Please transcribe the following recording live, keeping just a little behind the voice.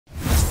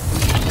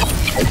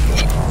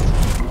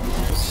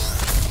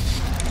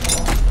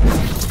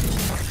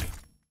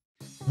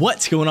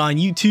What's going on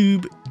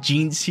YouTube?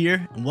 Jeans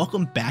here and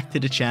welcome back to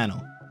the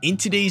channel. In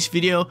today's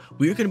video,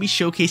 we are going to be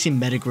showcasing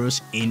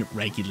Metagross in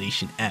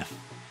Regulation F.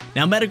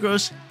 Now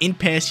Metagross in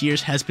past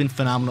years has been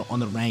phenomenal on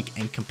the rank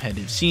and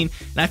competitive scene,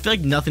 and I feel like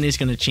nothing is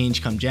going to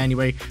change come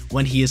January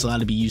when he is allowed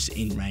to be used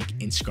in rank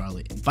in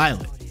Scarlet and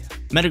Violet.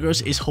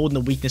 Metagross is holding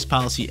the weakness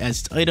policy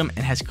as its item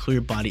and has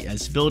clear body as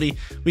its ability.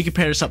 We can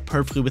pair this up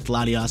perfectly with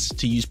Latias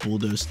to use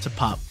Bulldoze to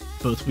pop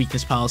both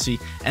weakness policy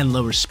and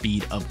lower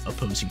speed of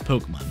opposing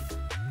Pokemon.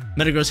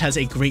 Metagross has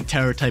a great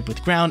Terror type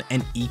with ground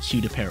and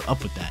EQ to pair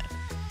up with that.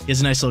 He has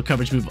a nice little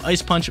coverage move of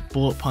Ice Punch,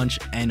 Bullet Punch,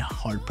 and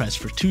Hard Press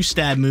for 2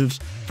 stab moves,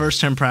 first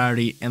turn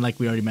priority, and like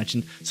we already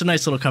mentioned, some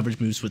nice little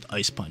coverage moves with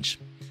Ice Punch.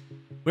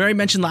 We already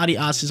mentioned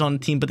Latias is on the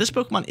team, but this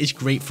Pokemon is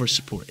great for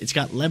support. It's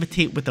got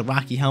Levitate with the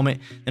Rocky Helmet,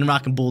 and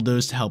Rock and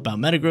Bulldoze to help out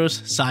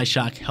Metagross, Side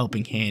Shock,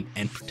 Helping Hand,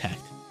 and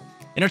Protect.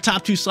 In our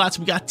top 2 slots,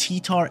 we got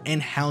Tera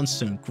and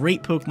Houndstone,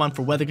 great Pokemon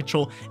for weather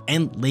control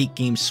and late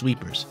game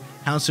sweepers.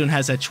 Houndstone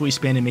has that choice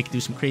band to make it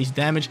do some crazy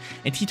damage,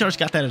 and Tera's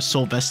got that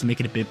Assault Vest to make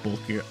it a bit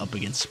bulkier up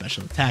against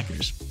special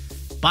attackers.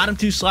 Bottom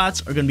 2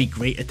 slots are going to be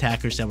great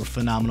attackers that were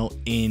phenomenal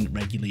in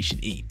Regulation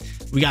E.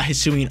 We got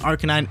Hisui and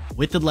Arcanine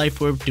with the Life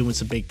Orb doing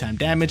some big time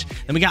damage,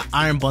 and we got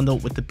Iron Bundle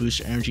with the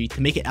Booster Energy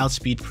to make it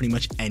outspeed pretty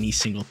much any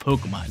single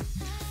Pokemon.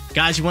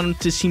 Guys, you want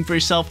to see for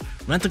yourself,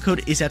 rental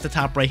code is at the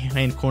top right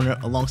hand corner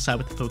alongside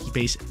with the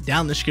Pokebase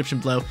down in the description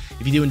below.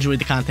 If you do enjoy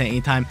the content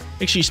anytime,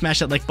 make sure you smash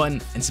that like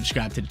button and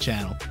subscribe to the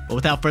channel. But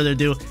without further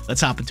ado,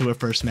 let's hop into our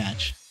first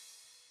match.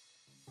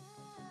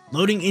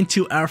 Loading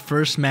into our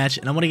first match,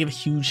 and I want to give a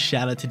huge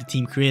shout out to the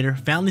team creator.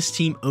 Found this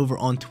team over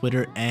on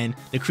Twitter, and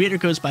the creator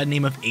goes by the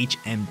name of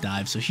HM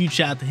Dive. So huge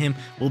shout out to him.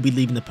 We'll be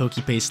leaving the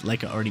Pokebase,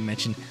 like I already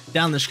mentioned,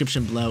 down in the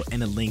description below,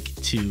 and a link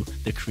to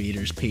the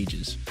creators'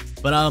 pages.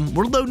 But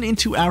we're loading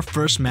into our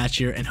first match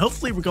here, and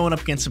hopefully we're going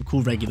up against some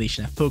cool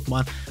Regulation F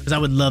Pokemon, because I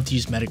would love to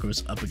use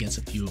Metagross up against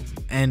a few of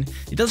them. And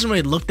it doesn't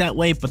really look that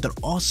way, but they're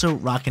also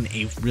rocking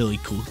a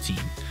really cool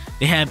team.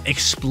 They have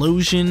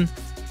Explosion,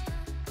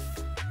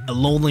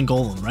 Alolan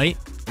Golem, right?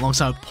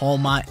 Alongside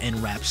Pawmot and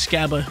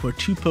Rapscabba, who are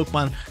 2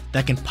 Pokemon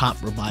that can pop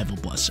Revival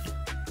Blessing.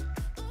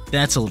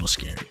 That's a little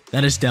scary.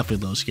 That is definitely a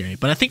little scary.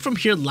 But I think from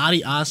here,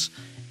 Latias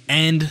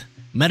and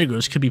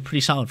Metagross could be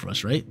pretty solid for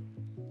us, right?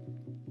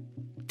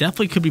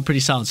 Definitely could be pretty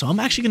solid. So I'm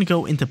actually going to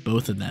go into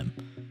both of them.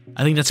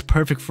 I think that's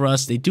perfect for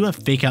us. They do have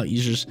Fake Out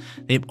users.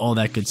 They have all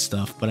that good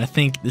stuff. But I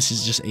think this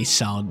is just a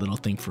solid little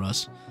thing for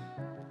us.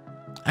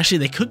 Actually,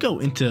 they could go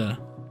into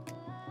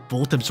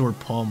Volt Absorb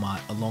Pawmot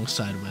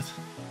alongside with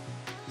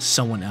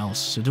someone else.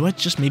 So do I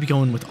just maybe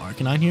go in with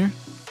Arcanine here?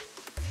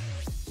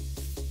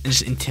 And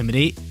just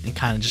Intimidate and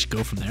kind of just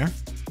go from there?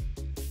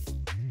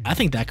 I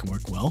think that can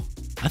work well.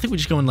 I think we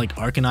just go in like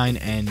Arcanine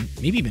and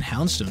maybe even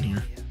Houndstone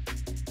here.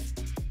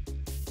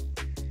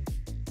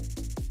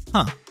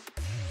 Huh.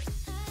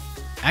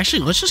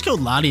 Actually, let's just go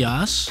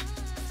Latias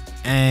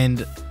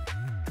and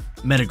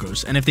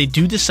Metagross. And if they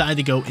do decide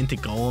to go into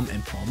Golem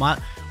and Pawmot,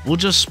 we'll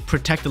just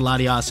protect the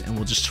Latias and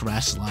we'll just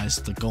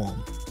Terrasilize the Golem.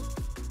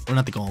 Or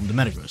not the Golem, the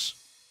Metagross.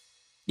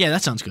 Yeah,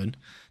 that sounds good.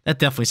 That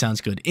definitely sounds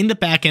good. In the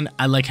back end,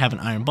 I like having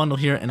Iron Bundle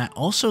here, and I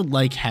also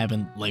like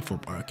having Life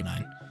Orb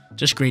Arcanine.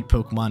 Just great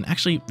Pokemon.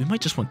 Actually, we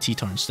might just want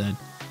Tera instead.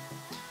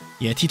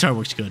 Yeah, Tera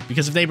works good,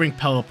 because if they bring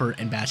Pelipper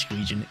and Bastion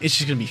Legion, it's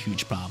just going to be a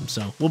huge problem.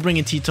 So we'll bring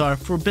in Tera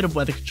for a bit of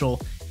weather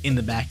control in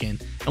the back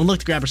end, and we'll look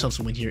to grab ourselves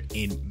a win here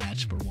in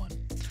match number 1.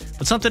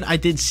 But something I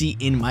did see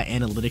in my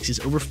analytics is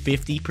over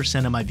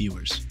 50% of my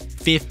viewers,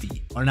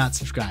 50, are not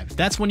subscribed. If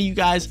that's one of you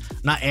guys, I'm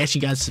not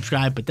asking you guys to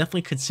subscribe, but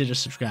definitely consider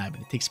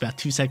subscribing. It takes about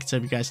 2 seconds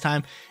of your guys'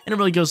 time, and it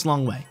really goes a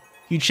long way.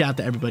 Huge shout out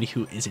to everybody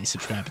who is a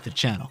subscriber to the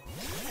channel.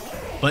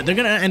 But they're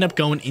going to end up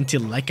going into,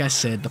 like I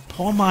said, the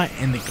Pawmot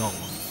and the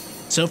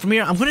Golem. So from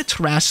here, I'm going to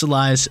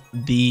Terrasilize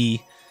the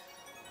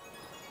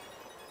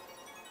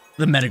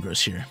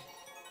Metagross here.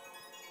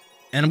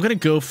 And I'm going to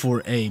go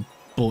for a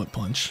Bullet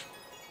Punch.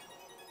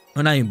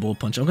 Or not even Bullet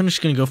Punch. I'm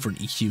just going to go for an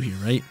EQ here,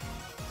 right?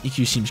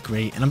 EQ seems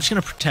great, and I'm just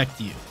going to protect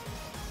you.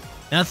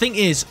 Now, the thing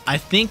is, I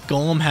think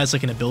Golem has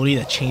like an ability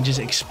that changes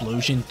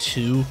Explosion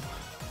to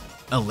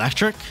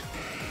Electric,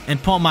 and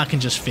Pawmot can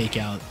just Fake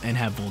Out and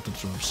have Volt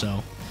Absorb,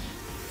 so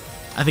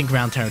I think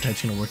Ground Terror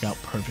type's going to work out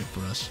perfect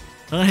for us.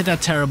 I'm going to hit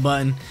that Terra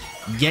button,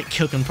 get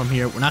cooking from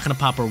here. We're not going to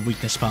pop our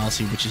weakness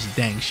policy, which is a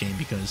dang shame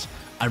because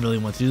I really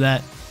want to do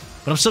that,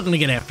 but I'm still going to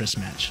get after this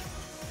match.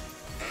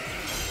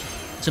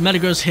 So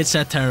Metagross hits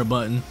that Terra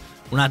button.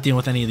 We're not dealing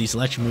with any of these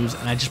electric moves,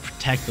 and I just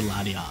protect the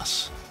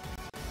Latias.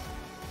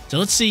 So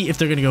let's see if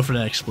they're going to go for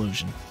that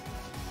Explosion.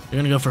 They're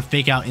going to go for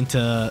Fake Out into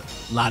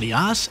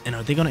Latias, and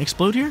are they going to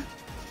explode here?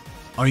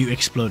 Are you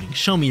exploding?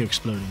 Show me you're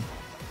exploding.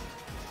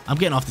 I'm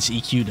getting off this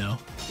EQ, though.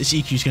 This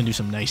EQ is going to do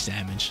some nice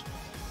damage.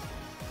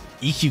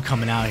 EQ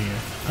coming out here.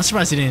 I'm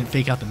surprised they didn't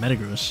Fake Out the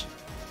Metagross.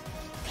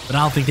 But I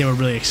don't think they were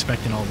really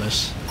expecting all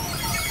this.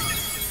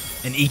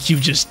 And EQ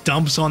just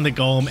dumps on the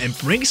Golem and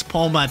brings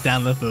Pawmot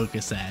down the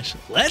Focus Sash.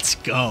 Let's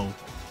go.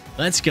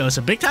 Let's go. It's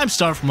a big time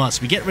start from us.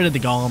 We get rid of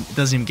the Golem. It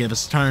doesn't even give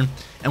us a turn.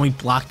 And we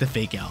block the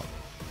Fake Out.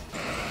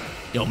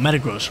 Yo,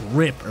 Metagross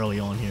rip early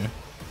on here.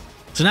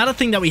 So now the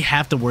thing that we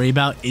have to worry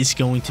about is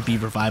going to be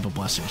Revival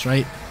Blessings,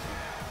 right?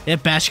 They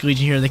have Bastion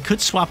Legion here. They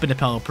could swap into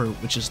Pelipper,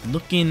 which is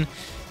looking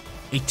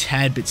a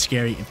tad bit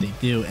scary if they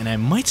do. And I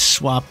might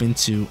swap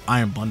into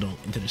Iron Bundle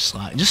into the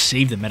slot and just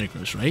save the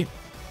Metagross, right?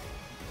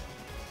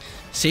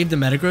 Save the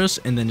Metagross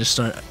and then just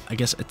start, I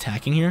guess,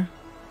 attacking here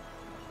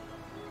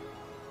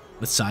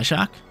with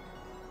Psyshock.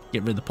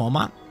 Get rid of the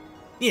Palmot.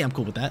 Yeah, I'm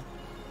cool with that.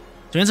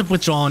 So he ends up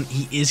withdrawing.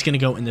 He is going to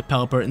go into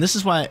Pelipper. And this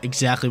is why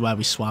exactly why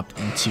we swapped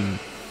into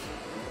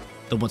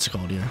the, what's it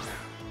called here?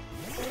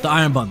 The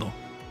Iron Bundle.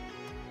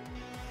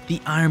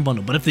 The Iron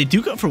Bundle. But if they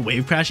do go for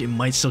Wave Crash, it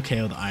might still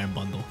KO the Iron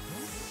Bundle.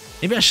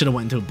 Maybe I should have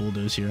went into a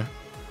Bulldoze here.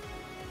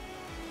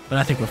 But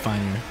I think we're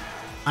fine here.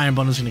 Iron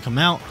Bundle's going to come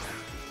out.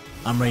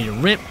 I'm ready to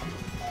rip.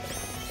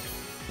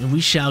 And we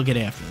shall get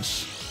after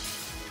this.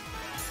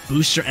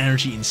 Booster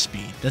energy and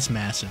speed. That's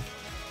massive.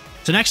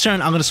 So next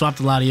turn, I'm going to swap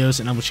the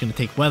Latios, and I'm just going to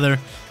take Weather,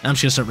 and I'm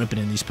just going to start ripping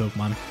in these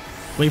Pokemon.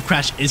 Wave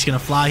Crash is going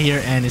to fly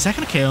here, and is that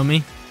going to KO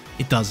me?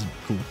 It doesn't.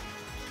 Cool.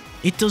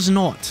 It does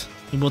not.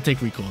 He will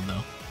take Recoil,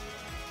 though.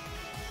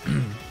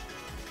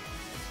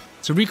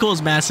 So Recoil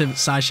is massive.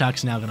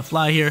 Psyshock's now going to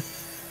fly here.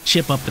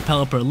 Chip up the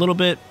Pelipper a little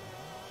bit.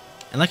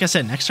 And like I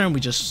said, next turn, we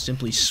just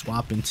simply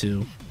swap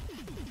into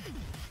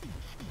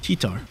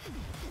T-Tar.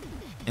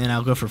 And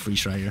I'll go for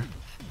Freeze Dry here.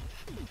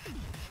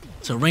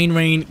 So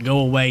Rain, go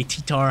away.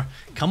 T-Tar,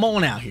 come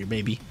on out here,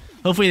 baby.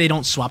 Hopefully they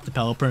don't swap the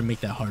Pelipper and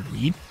make that hard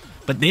read.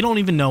 But they don't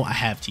even know I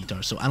have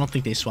T-Tar, so I don't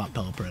think they swap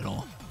Pelipper at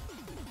all.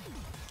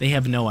 They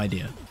have no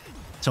idea.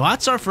 So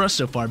odds are for us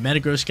so far,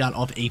 Metagross got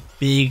off a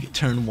big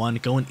turn 1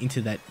 going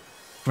into that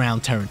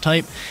ground Terra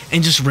type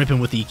and just ripping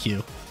with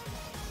EQ.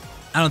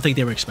 I don't think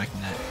they were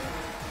expecting that.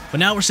 But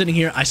now we're sitting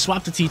here. I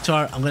swapped the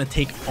T-Tar. I'm going to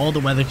take all the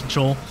weather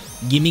control.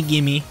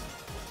 Gimme.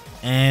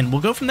 And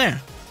we'll go from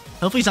there.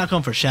 Hopefully he's not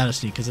going for Shadow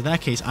Sneak, because in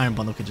that case, Iron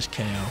Bundle could just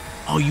KO.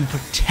 Oh, you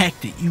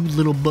protect it, you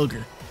little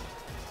booger.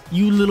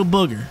 You little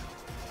booger.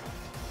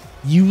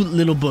 You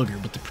little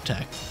booger with the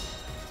Protect.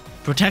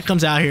 Protect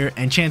comes out here,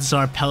 and chances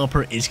are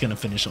Pelipper is going to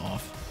finish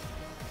off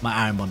my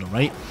Iron Bundle,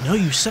 right? No,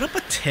 you set up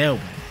a Tailwind.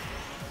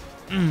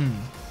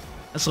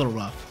 That's a little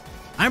rough.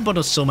 Iron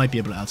Bundle still might be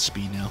able to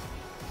outspeed now.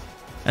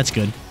 That's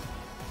good.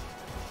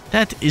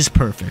 That is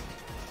perfect.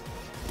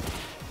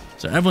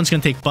 So everyone's going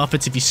to take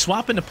Buffets. If you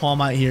swap into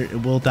Palmite here,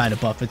 it will die to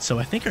Buffets. So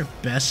I think our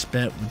best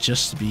bet would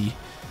just be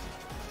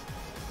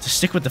to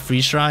stick with the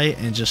Freeze Dry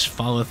and just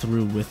follow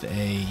through with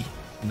a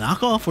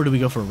knockoff, or do we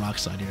go for a Rock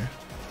Slide here?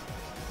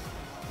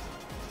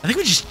 I think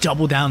we just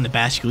double down the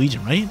Bastion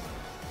Legion, right?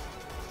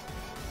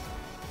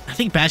 I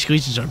think Bastion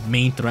Legion is our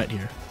main threat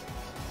here.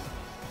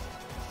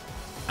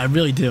 I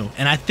really do.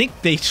 And I think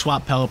they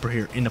swap Pelipper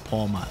here into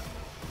Palmite.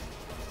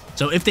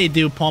 So if they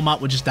do,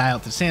 Palmot would just die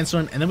out to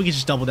Sandstorm, and then we can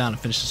just double down and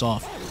finish this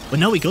off. But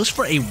no, he goes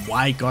for a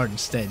Wide Guard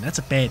instead, and that's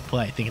a bad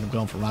play, thinking of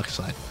going for Rock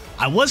Slide.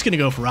 I was going to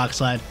go for Rock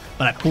Slide,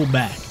 but I pulled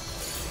back.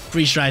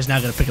 Freeze Dry is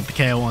now going to pick up the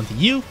KO onto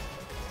you,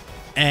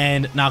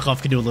 and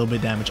Knockoff can do a little bit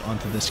of damage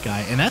onto this guy.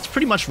 And that's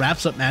pretty much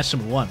wraps up match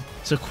number 1.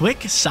 So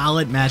quick,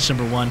 solid match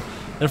number 1.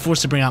 They're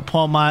forced to bring out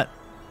Palmot,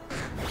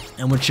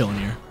 and we're chilling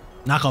here.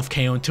 Knockoff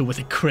KO into with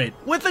a crit.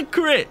 With a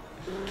crit!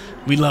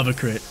 We love a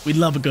crit. We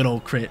love a good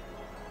old crit.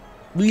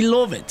 We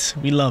love it.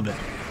 We love it.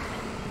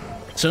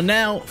 So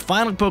now,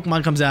 final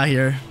Pokemon comes out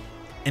here,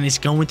 and it's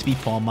going to be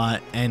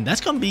Palmot, and that's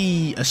going to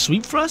be a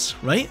sweep for us,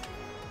 right?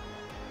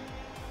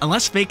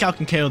 Unless Fake Out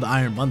can KO the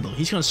Iron Bundle,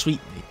 he's going to sweep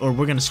me, or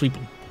we're going to sweep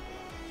him.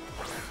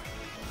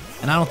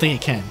 And I don't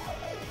think it can.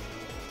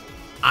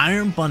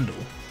 Iron Bundle.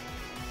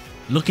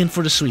 Looking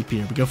for the sweep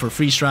here. We go for a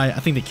Freeze Dry. I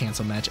think they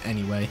cancel match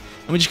anyway.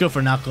 And we just go for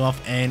a knockoff,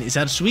 and is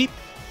that a sweep?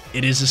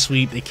 It is a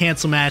sweep. They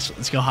cancel match.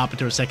 Let's go hop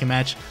into our second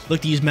match.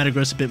 Look to use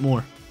Metagross a bit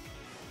more.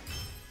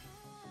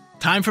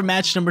 Time for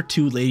match number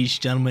 2, ladies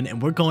and gentlemen,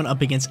 and we're going up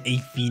against a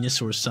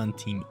Venusaur Sun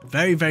team.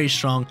 Very, very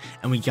strong,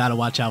 and we gotta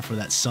watch out for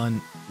that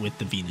Sun with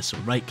the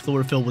Venusaur, right?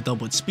 Chlorophyll with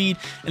double its speed,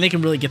 and they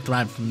can really get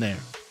thriving from there.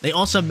 They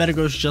also have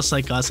Metagross just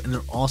like us, and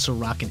they're also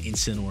rocking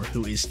Incineroar,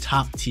 who is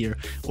top tier,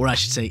 or I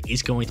should say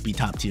is going to be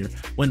top tier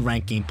when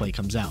ranked gameplay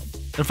comes out.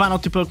 Their final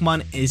 2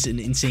 Pokemon is an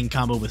insane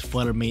combo with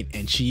Fluttermane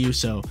and Chi-Yu,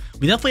 so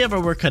we definitely have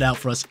our work cut out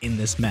for us in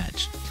this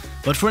match.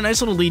 But for a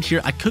nice little lead here,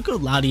 I could go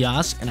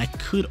Latias, and I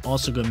could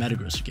also go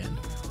Metagross again.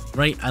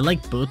 Right, I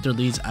like both their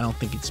leads. I don't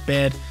think it's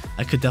bad.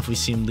 I could definitely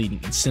see him leading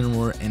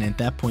Incineroar, and at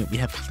that point, we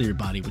have Clear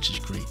Body, which is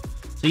great.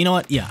 So you know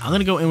what? Yeah, I'm going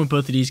to go in with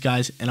both of these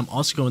guys, and I'm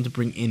also going to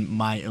bring in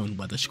my own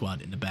Weather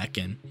Squad in the back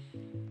end.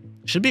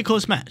 Should be a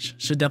close match.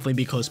 Should definitely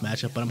be a close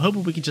matchup, but I'm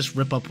hoping we can just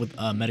rip up with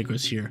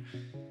Metagross here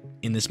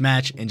in this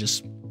match and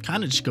just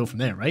kind of just go from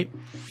there, right?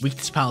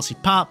 Weakness Policy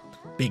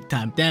pop, big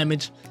time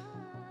damage.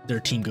 Their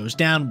team goes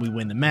down, we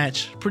win the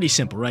match. Pretty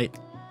simple, right?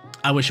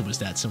 I wish it was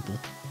that simple.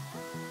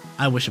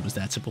 I wish it was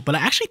that simple, but I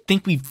actually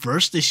think we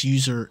versed this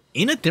user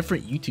in a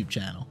different YouTube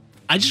channel.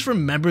 I just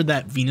remember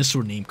that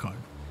Venusaur name card.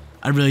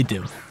 I really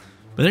do.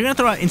 But they're going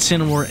to throw out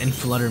Incineroar and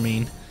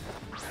Fluttermane.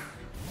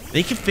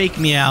 They can fake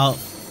me out.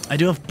 I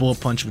do have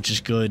Bullet Punch, which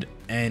is good,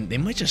 and they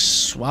might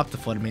just swap the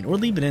Fluttermane or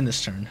leave it in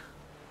this turn.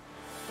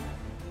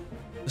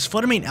 Does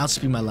Fluttermane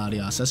outspeed my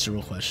Latias? That's the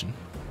real question.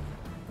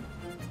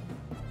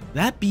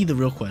 That be the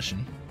real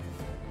question.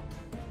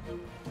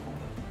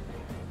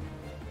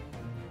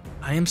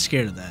 I am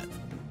scared of that.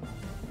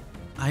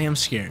 I am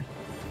scared.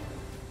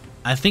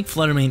 I think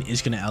Flutter Mane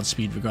is going to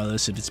outspeed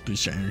regardless if it's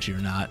booster energy or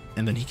not.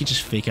 And then he could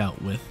just fake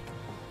out with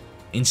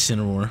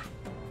Incineroar.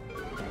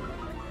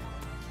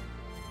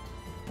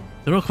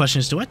 The real question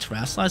is, do I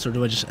Terrasilize or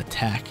do I just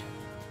attack?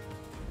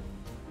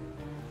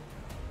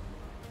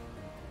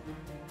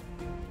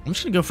 I'm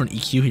just going to go for an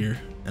EQ here.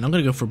 And I'm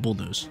going to go for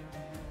Bulldoze.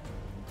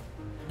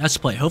 That's the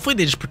play. Hopefully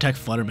they just protect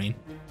Flutter Mane.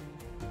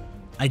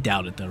 I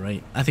doubt it though,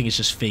 right? I think it's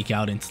just fake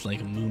out into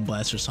like a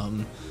Moonblast or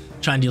something.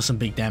 Try and deal some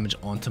big damage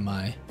onto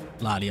my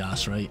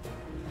Latias, right?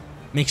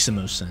 Makes the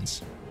most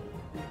sense.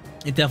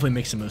 It definitely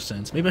makes the most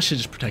sense. Maybe I should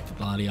just protect the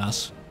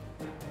Latias.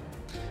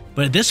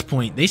 But at this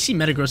point, they see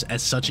Metagross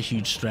as such a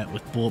huge threat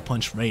with Bullet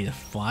Punch ready to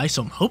fly.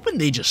 So I'm hoping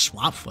they just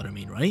swap Flutter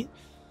Mane, right?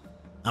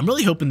 I'm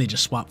really hoping they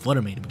just swap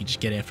Flutter Mane and we can just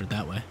get after it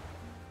that way.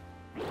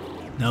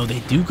 No,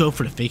 they do go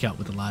for the fake out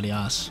with the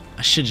Latias.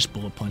 I should just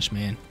Bullet Punch,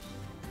 man.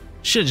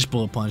 Should have just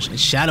Bullet Punch. And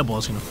Shadow Ball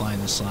is going to fly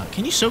in this slot.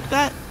 Can you soak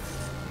that?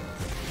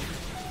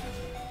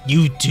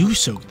 You do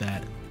soak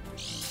that.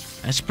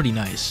 That's pretty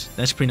nice.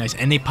 That's pretty nice.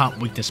 And they pop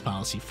Weakness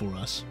Policy for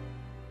us.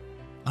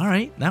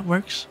 Alright, that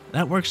works.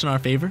 That works in our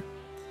favor.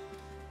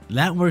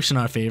 That works in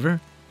our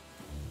favor.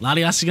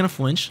 Latias is going to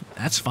flinch.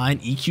 That's fine.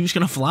 EQ is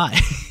going to fly.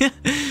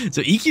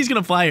 So EQ is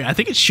going to fly here. I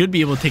think it should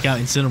be able to take out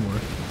Incineroar.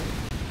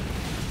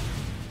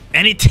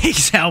 And it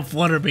takes out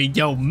Flutter Mane.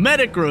 Yo,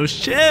 Metagross,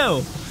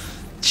 chill.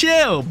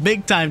 Chill.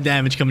 Big time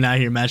damage coming out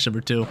here in match number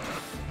 2.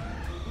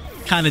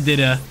 Kind of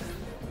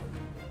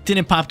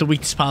didn't pop the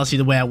Weakness Policy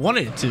the way I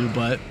wanted it to,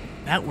 but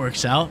that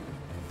works out.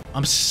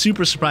 I'm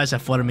super surprised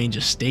that Flutter Mane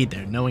just stayed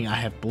there, knowing I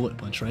have Bullet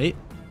Punch, right?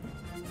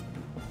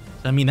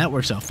 I mean, that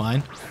works out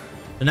fine.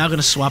 They're now going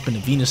to swap into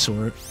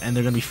Venusaur, and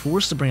they're going to be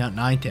forced to bring out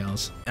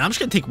Ninetales. And I'm just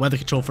going to take Weather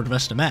Control for the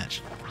rest of the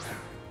match.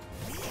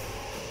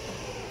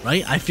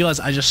 Right? I feel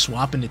as I just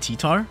swap into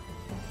T-Tar,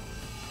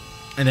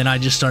 and then I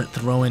just start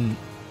throwing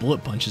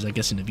Bullet Punches, I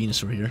guess, into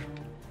Venusaur here.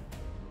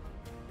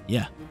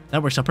 Yeah,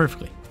 that works out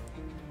perfectly.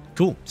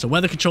 Cool. So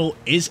Weather Control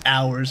is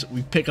ours.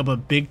 We pick up a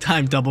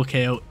big-time double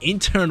KO in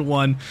turn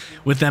 1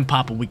 with them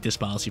pop a Weakness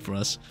Policy for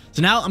us.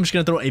 So now I'm just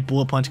going to throw a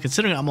Bullet Punch,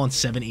 considering I'm on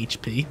 7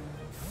 HP.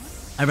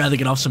 I'd rather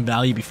get off some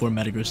value before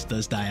Metagross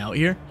does die out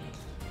here.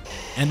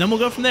 And then we'll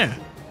go from there.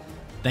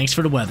 Thanks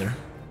for the weather.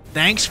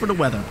 Thanks for the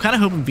weather. I'm kind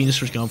of hoping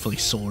Venusaur's going for like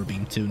Solar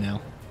Beam too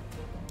now.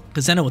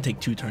 Because then it will take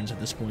 2 turns at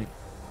this point.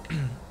 We're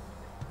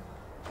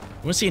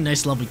going to see a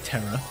nice lovely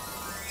Tera.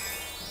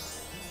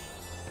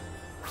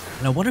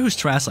 And I wonder who's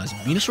Terrasilize.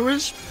 Venusaur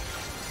is?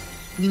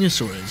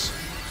 Venusaur is.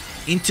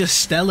 Into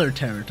Stellar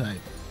Tera type.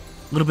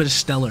 A little bit of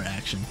Stellar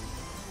action.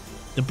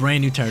 The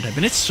brand new Tera type.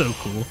 And it's so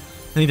cool.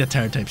 I think that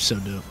Tera type's so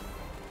dope.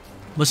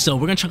 But still,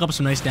 we're going to chunk up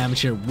some nice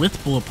damage here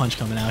with Bullet Punch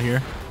coming out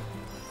here.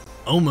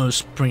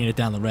 Almost bringing it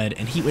down the red.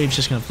 And Heat Wave's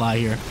just going to fly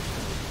here.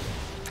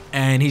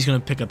 And he's going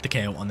to pick up the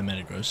KO on the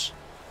Metagross.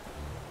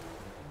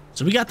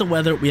 So we got the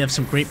weather. We have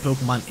some great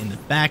Pokemon in the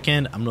back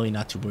end. I'm really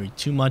not too worried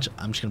too much.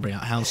 I'm just going to bring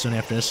out Houndstone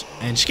after this.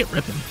 And just get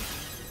ripping.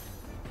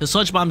 The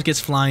Sludge Bomb gets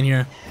flying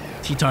here.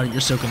 T-Tar,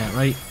 you're soaking that,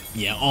 right?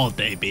 Yeah, all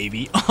day,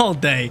 baby. All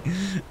day.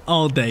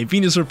 All day.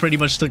 Venusaur pretty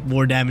much took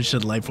more damage to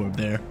the Life Orb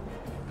there.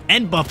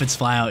 And Buffets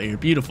fly out here.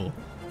 Beautiful.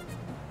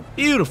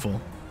 Beautiful.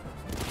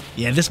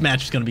 Yeah, this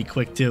match is going to be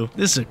quick, too.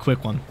 This is a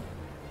quick one.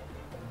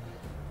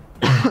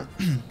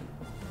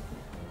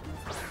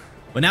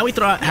 But now we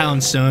throw out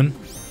Houndstone.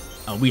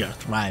 Oh, we are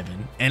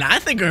thriving. And I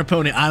think our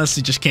opponent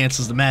honestly just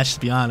cancels the match, to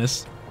be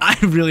honest. I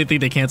really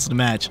think they cancel the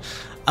match.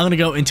 I'm going to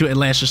go into a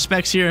Last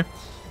Respects here.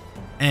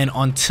 And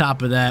on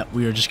top of that,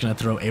 we are just going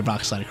to throw a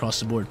Rock Slide across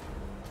the board.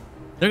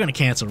 They're going to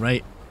cancel,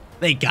 right?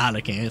 They got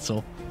to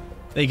cancel.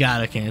 They got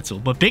to cancel.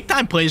 But big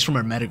time plays from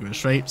our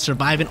Metagross, right?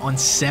 Surviving on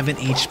 7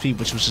 HP,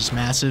 which was just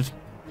massive.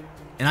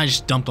 And I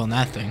just dumped on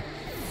that thing.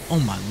 Oh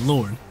my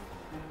lord.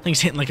 Thing's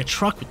hitting like a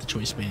truck with the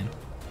Choice Band.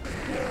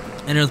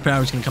 And Earth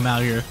Power is going to come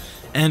out here.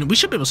 And we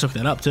should be able to soak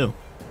that up, too.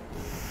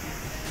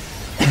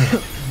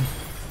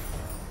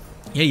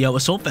 Yeah, yo,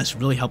 Assault Vest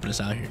really helping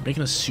us out here.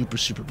 Making us super,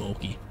 super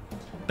bulky.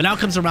 But now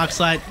comes the Rock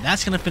Slide.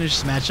 That's going to finish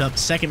this match up.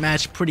 Second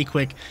match, pretty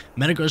quick.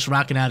 Metagross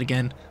rocking out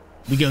again.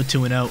 We go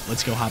 2-0.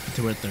 Let's go hop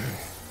into our third.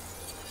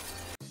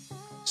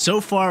 So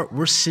far,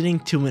 we're sitting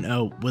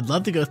 2-0. Would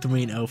love to go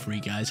 3-0 for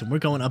you guys. And we're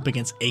going up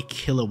against a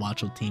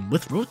Kilowattrel team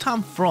with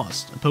Rotom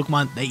Frost, a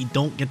Pokemon that you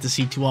don't get to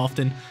see too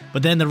often.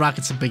 But then they're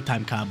rocking some big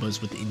time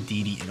combos with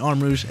Indeedee and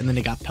Armrouge. And then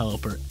they got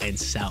Pelipper and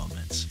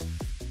Salamence.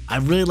 I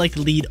really like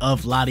the lead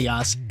of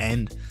Latias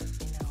and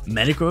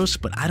Metagross,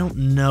 but I don't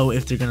know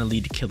if they're going to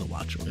lead to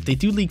Kilowattrel. If they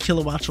do lead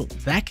Kilowattrel,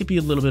 that could be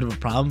a little bit of a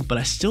problem. But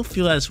I still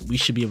feel as we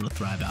should be able to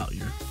thrive out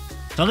here.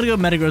 So I'm going to go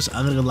Metagross,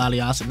 I'm going to go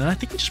Latias. And then I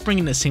think we just bring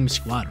in the same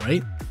squad,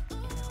 right?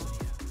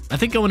 I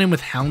think going in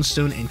with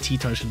Houndstone and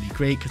T-Tar is going to be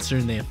great,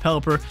 considering they have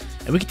Pelipper,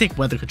 and we can take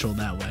Weather Control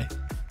that way.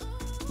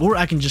 Or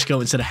I can just go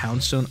instead of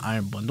Houndstone,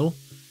 Iron Bundle,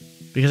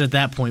 because at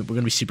that point, we're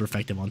going to be super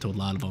effective onto a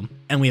lot of them,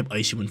 and we have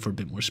Icy Wind for a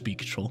bit more speed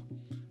control.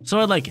 So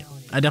I like it.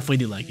 I definitely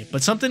do like it.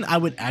 But something I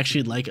would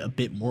actually like a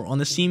bit more on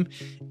this team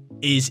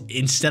is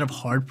instead of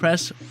Hard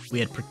Press, we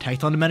had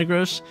Protect on the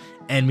Metagross,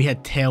 and we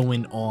had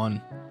Tailwind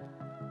on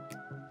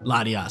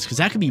Latias, because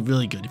that could be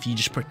really good if you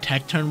just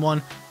Protect turn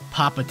 1,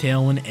 pop a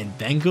Tailwind, and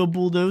then go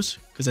Bulldoze,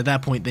 because at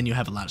that point, then you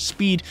have a lot of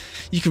speed.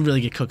 You can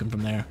really get cooking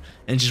from there,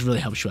 and it just really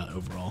helps you out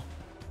overall.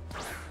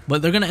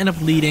 But they're going to end up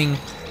leading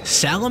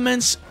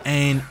Salamence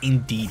and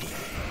Indeedee.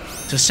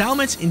 So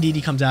Salamence,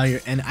 Indeedee comes out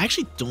here, and I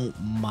actually don't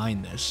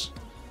mind this.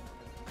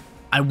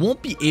 I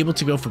won't be able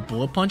to go for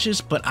Bullet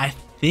Punches, but I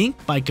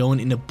think by going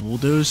into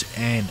Bulldoze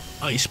and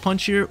Ice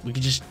Punch here, we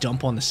can just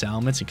dump on the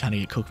Salamence and kind of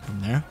get cooking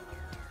from there.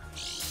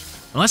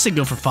 Unless they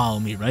go for Follow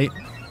Me, right?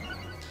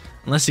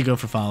 Unless they go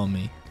for Follow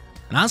Me.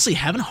 And honestly,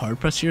 having Hard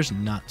Press here is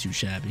not too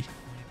shabby.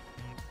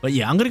 But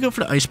yeah, I'm going to go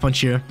for the Ice Punch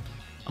here.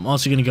 I'm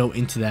also going to go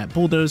into that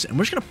Bulldoze, and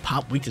we're just going to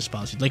pop Weakness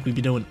Policy like we've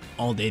been doing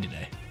all day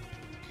today.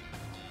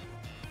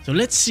 So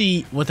let's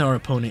see what our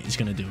opponent is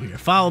going to do here.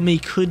 Follow Me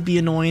could be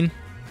annoying.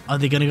 Are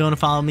they going to go into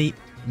Follow Me?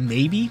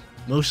 Maybe.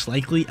 Most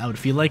likely, I would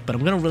feel like. But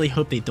I'm going to really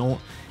hope they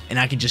don't. And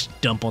I can just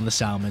dump on the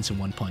Salamence in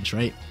one punch,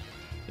 right?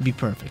 It'd be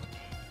perfect.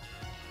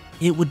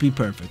 It would be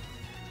perfect.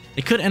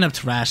 It could end up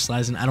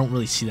Terastallizing. I don't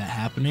really see that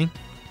happening.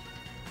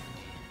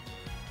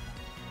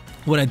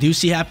 What I do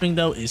see happening,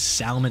 though, is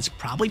Salamence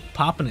probably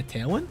popping a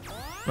Tailwind,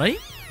 right?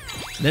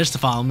 There's the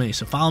Follow Me.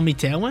 So Follow Me,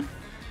 Tailwind.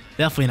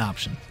 Definitely an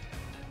option.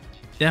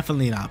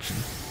 Definitely an option.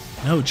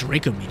 No,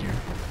 Draco Meteor.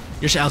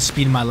 You're just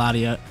outspeeding my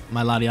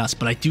Latias,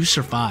 but I do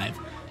survive.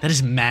 That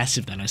is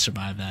massive that I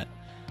survived that.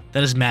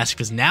 That is massive,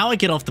 because now I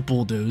get off the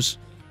Bulldoze.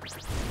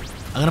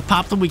 I'm going to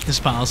pop the Weakness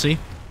Policy.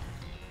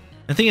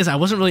 The thing is, I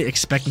wasn't really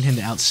expecting him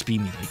to outspeed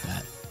me like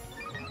that.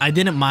 I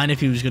didn't mind if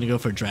he was going to go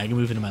for a Dragon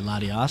Move into my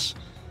Latias,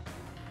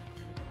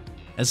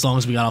 as long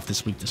as we got off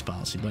this Weakness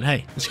Policy. But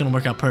hey, it's going to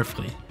work out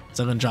perfectly.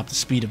 So I'm going to drop the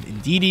speed of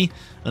Indeedee.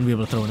 I'm going to be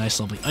able to throw a nice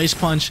lovely Ice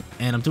Punch,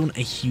 and I'm doing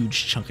a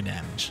huge chunk of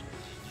damage.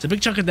 So a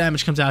big chunk of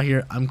damage comes out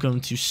here. I'm going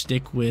to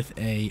stick with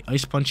a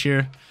Ice Punch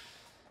here,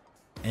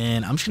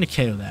 and I'm just going to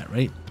KO that,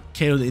 right?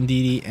 KO the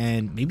Indeedee,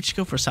 and maybe just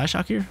go for a Side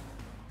Shock here.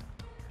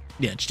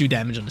 Yeah, just do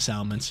damage on the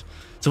Salamence.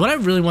 So what I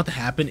really want to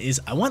happen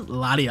is I want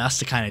Latias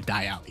to kind of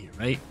die out here,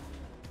 right?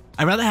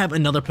 I'd rather have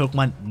another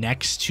Pokemon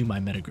next to my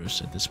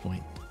Metagross at this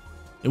point.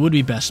 It would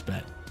be best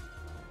bet.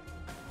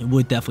 It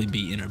would definitely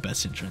be in our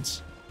best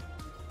interest.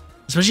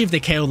 Especially if they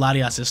KO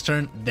Latias this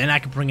turn, then I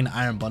can bring in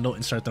Iron Bundle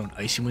and start throwing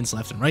Icy Winds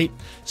left and right,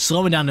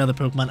 slowing down the other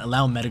Pokemon,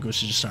 allowing Metagross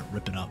to just start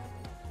ripping up.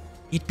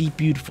 It'd be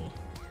beautiful.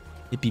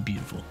 It'd be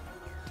beautiful.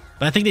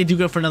 But I think they do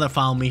go for another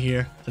Follow Me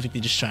here. I think they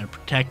just try to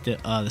protect the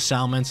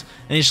Salamence,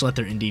 and they just let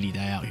their Indeedee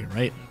die out here,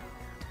 right?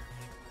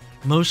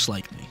 Most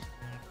likely.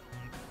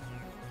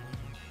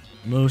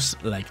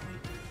 Most likely.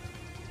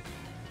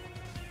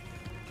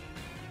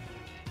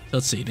 So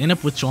let's see. They end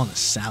up withdrawing the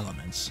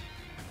Salamence.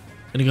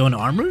 Gonna go into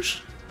Armrouge?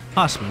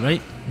 Possibly,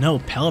 right? No,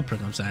 Pelipper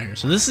comes out here.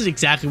 So this is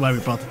exactly why we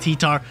brought the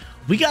T-Tar.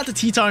 We got the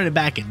T-Tar in the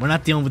back end. We're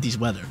not dealing with these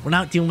weather. We're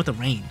not dealing with the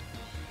rain.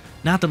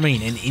 Not the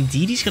rain. And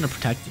Indeedee's gonna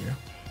protect here.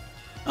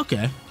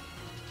 Okay.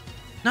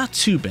 Not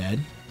too bad.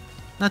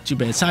 Not too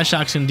bad. Side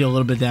Shock's gonna deal a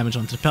little bit of damage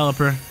onto the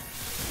Pelipper.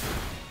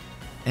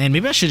 And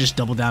maybe I should just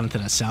double down into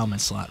that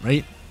Salamence slot,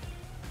 right?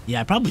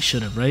 Yeah, I probably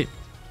should have, right?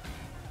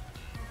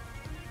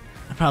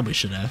 I probably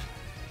should have.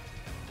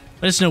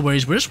 But it's no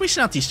worries. We're just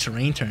wasting out these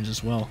terrain turns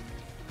as well.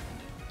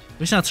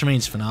 Wasting out terrain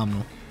is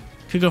phenomenal.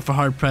 Could go for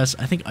Hard Press.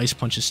 I think Ice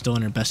Punch is still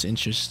in our best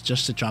interest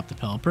just to drop the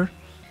Pelipper.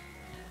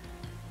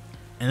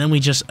 And then we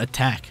just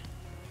attack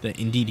the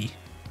Indeedee.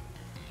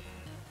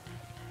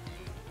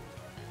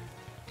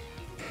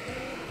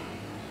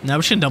 Now we're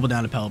just going to double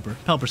down to Pelipper.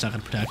 Pelipper's not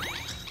going to protect.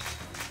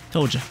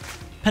 Told you.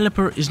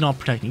 Pelipper is not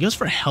protecting. He goes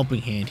for a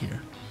Helping Hand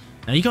here.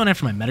 Now you going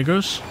after my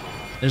Metagross?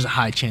 There's a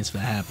high chance of that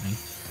happening.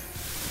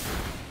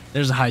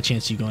 There's a high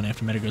chance you going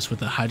after Metagross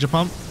with a Hydro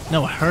Pump.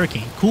 No, a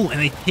Hurricane. Cool. And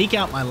they take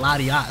out my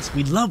Latias.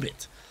 We love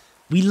it.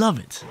 We love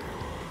it.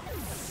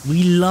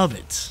 We love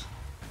it.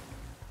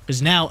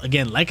 Because now,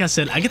 again, like I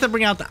said, I get to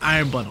bring out the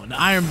Iron Bundle. And the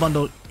Iron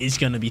Bundle is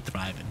going to be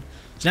thriving.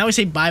 So now we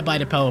say bye-bye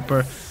to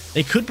Pelipper.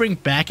 They could bring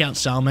back out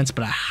Salamence,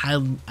 but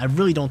I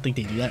really don't think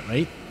they do that,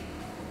 right?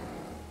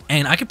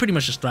 And I could pretty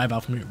much just thrive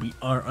out from here. We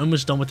are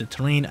almost done with the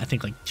terrain. I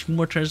think like 2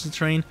 more turns of the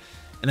terrain.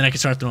 And then I can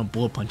start throwing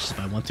Bullet Punches if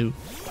I want to.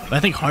 But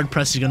I think Hard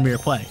Press is going to be our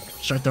play.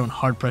 Start throwing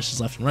Hard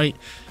Presses left and right.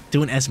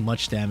 Doing as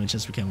much damage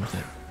as we can with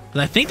it.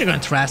 But I think they're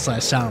going to Terastallize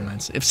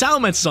Salamence. If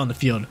Salamence is on the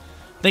field,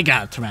 they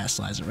got to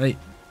Terastallize it, right?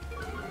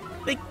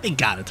 They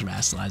got to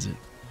Terastallize it.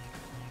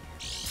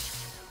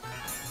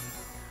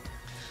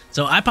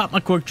 So I pop my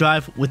Quark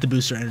Drive with the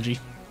Booster Energy.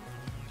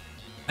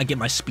 I get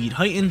my speed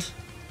heightened.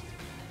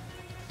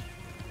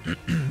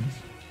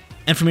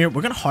 And from here,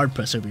 we're going to Hard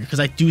Press over here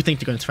because I do think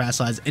they're going to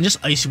Terastallize and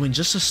just Icy Wind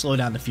just to slow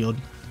down the field,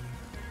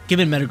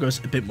 giving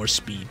Metagross a bit more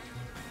speed.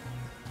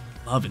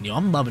 Loving, yo,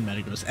 I'm loving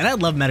Metagross. And I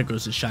love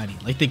Metagross' shiny.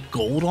 Like, the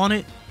gold on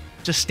it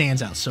just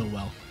stands out so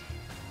well.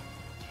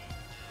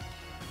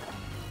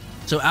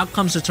 So out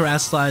comes the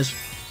Terastallize.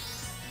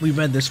 We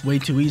read this way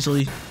too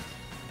easily.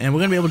 And we're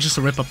going to be able just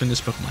to rip up in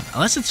this Pokemon.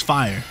 Unless it's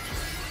fire.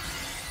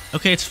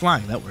 Okay, it's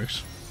flying. That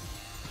works.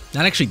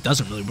 That actually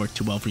doesn't really work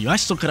too well for you. I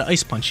still could have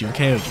Ice Punched you and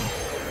KO'd you.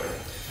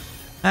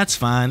 That's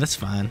fine, that's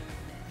fine.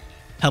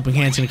 Helping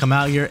Hand's gonna come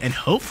out here, and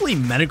hopefully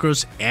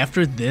Metagross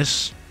after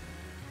this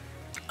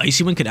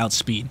Icy Wind could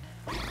outspeed.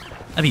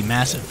 That'd be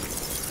massive.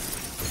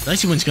 The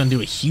Icy Wind's gonna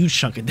do a huge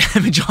chunk of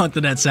damage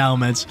onto that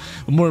Salamence,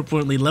 but more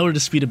importantly, lower the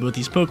speed of both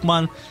these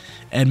Pokemon.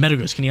 And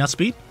Metagross, can you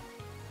outspeed?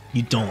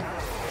 You don't.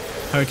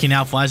 Hurricane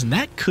out flies, and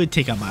that could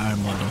take out my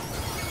Iron Bundle.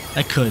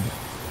 That could.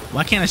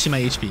 Why can't I see my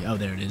HP? Oh,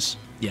 there it is.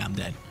 Yeah, I'm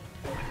dead.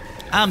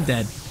 I'm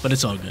dead, but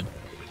it's all good.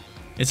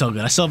 It's all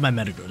good. I still have my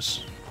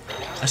Metagross.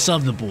 I still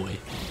have the boy.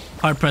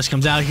 Hard Press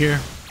comes out here.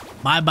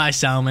 Bye-bye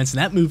Salamence, and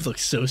that move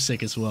looks so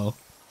sick as well.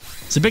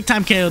 It's a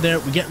big-time KO there.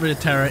 We get rid of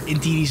Tera.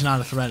 Indeedee's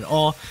not a threat at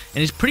all,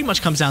 and it pretty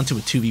much comes down to a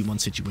 2v1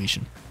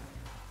 situation.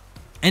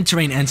 And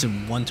Terrain ends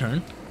in one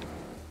turn.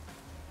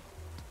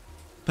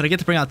 But I get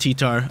to bring out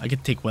T-Tar. I get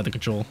to take Weather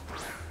Control.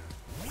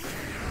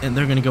 And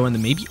they're going to go into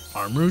maybe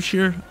Armrouge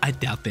here. I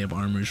doubt they have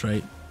Armrouge,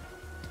 right?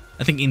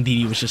 I think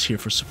Indeedee was just here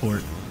for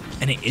support.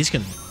 And it is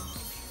going to...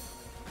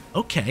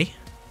 Okay.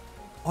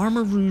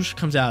 Armrouge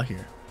comes out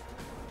here.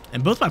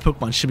 And both my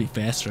Pokemon should be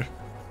faster.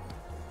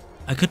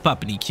 I could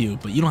pop an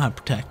EQ, but you don't have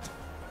Protect.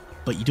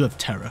 But you do have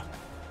Tera.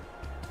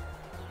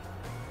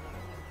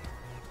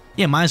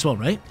 Yeah, might as well,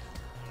 right?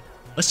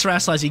 Let's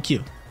Terrasilize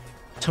EQ.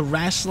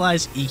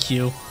 Terrasilize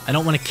EQ. I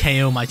don't want to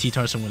KO my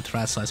T-Tar, so I'm going to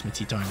Terrasilize my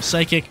T-Tar into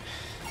Psychic.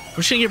 We're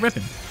just going to get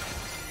ripping.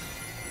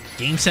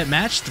 Game, set,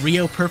 match.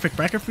 3-0 perfect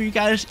record for you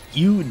guys.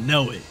 You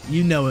know it.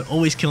 You know it.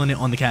 Always killing it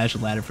on the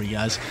casual ladder for you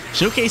guys.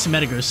 Showcase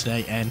Metagross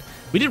today, and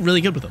we did really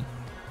good with them.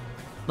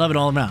 Love it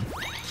all around.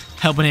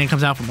 Helping Hand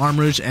comes out from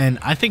Armrouge, and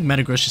I think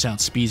Metagross just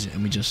outspeeds it,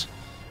 and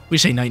we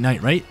say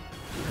night-night, right?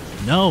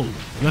 No,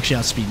 you actually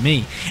outspeed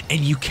me, and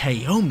you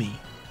KO me.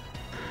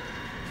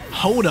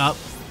 Hold up.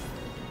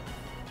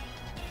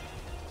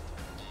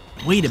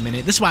 Wait a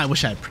minute. This is why I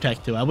wish I had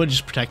Protect too. I would have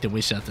just protected,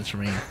 wasted out the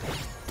terrain.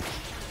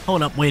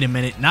 Hold up, wait a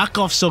minute.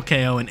 Knockoff still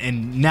KO,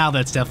 and now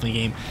that's definitely a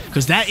game.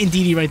 Because that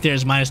Indeedee right there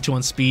is -2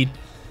 on speed,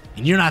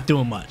 and you're not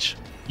doing much.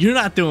 You're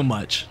not doing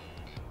much.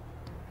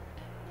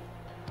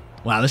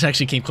 Wow, this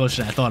actually came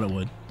closer than I thought it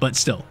would. But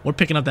still, we're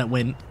picking up that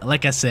win.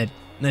 Like I said,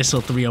 nice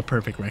little 3-0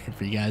 perfect record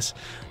for you guys.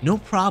 No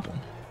problem.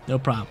 No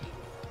problem.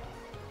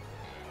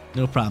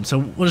 No problem. So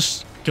we'll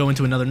just go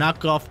into another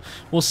knockoff.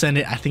 We'll send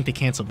it. I think they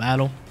cancel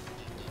battle.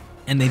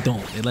 And they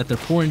don't. They let their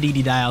poor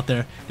Indeedee die out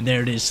there. And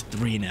there it is,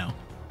 3-0.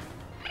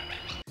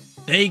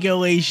 There you go,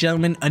 ladies and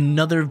gentlemen,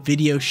 another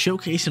video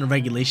showcasing a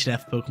Regulation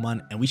F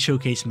Pokemon, and we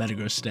showcased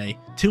Metagross today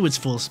to its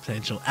fullest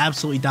potential.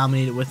 Absolutely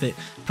dominated with it,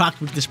 procced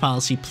with this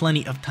policy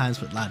plenty of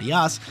times with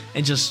Latias,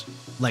 and just,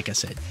 like I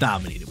said,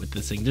 dominated with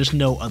this thing. There's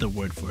no other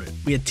word for it.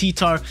 We had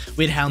T-Tar,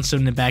 we had Houndstone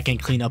in the back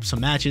end, clean up some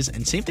matches,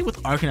 and same thing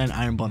with Arcanine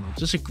Iron Bundle.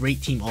 Just a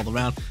great team all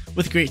around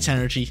with great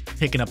synergy,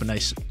 picking up a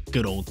nice,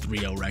 good old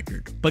 3-0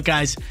 record. But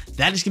guys,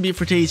 that is going to be it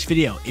for today's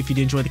video. If you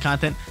did enjoy the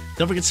content,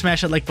 don't forget to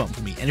smash that like button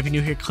for me. And if you're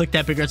new here, click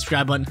that big red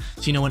subscribe button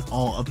so you know when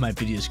all of my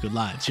videos go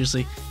live.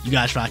 Seriously, you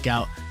guys rock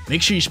out.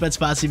 Make sure you spread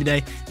spots every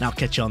day, and I'll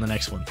catch you on the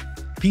next one.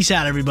 Peace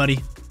out, everybody.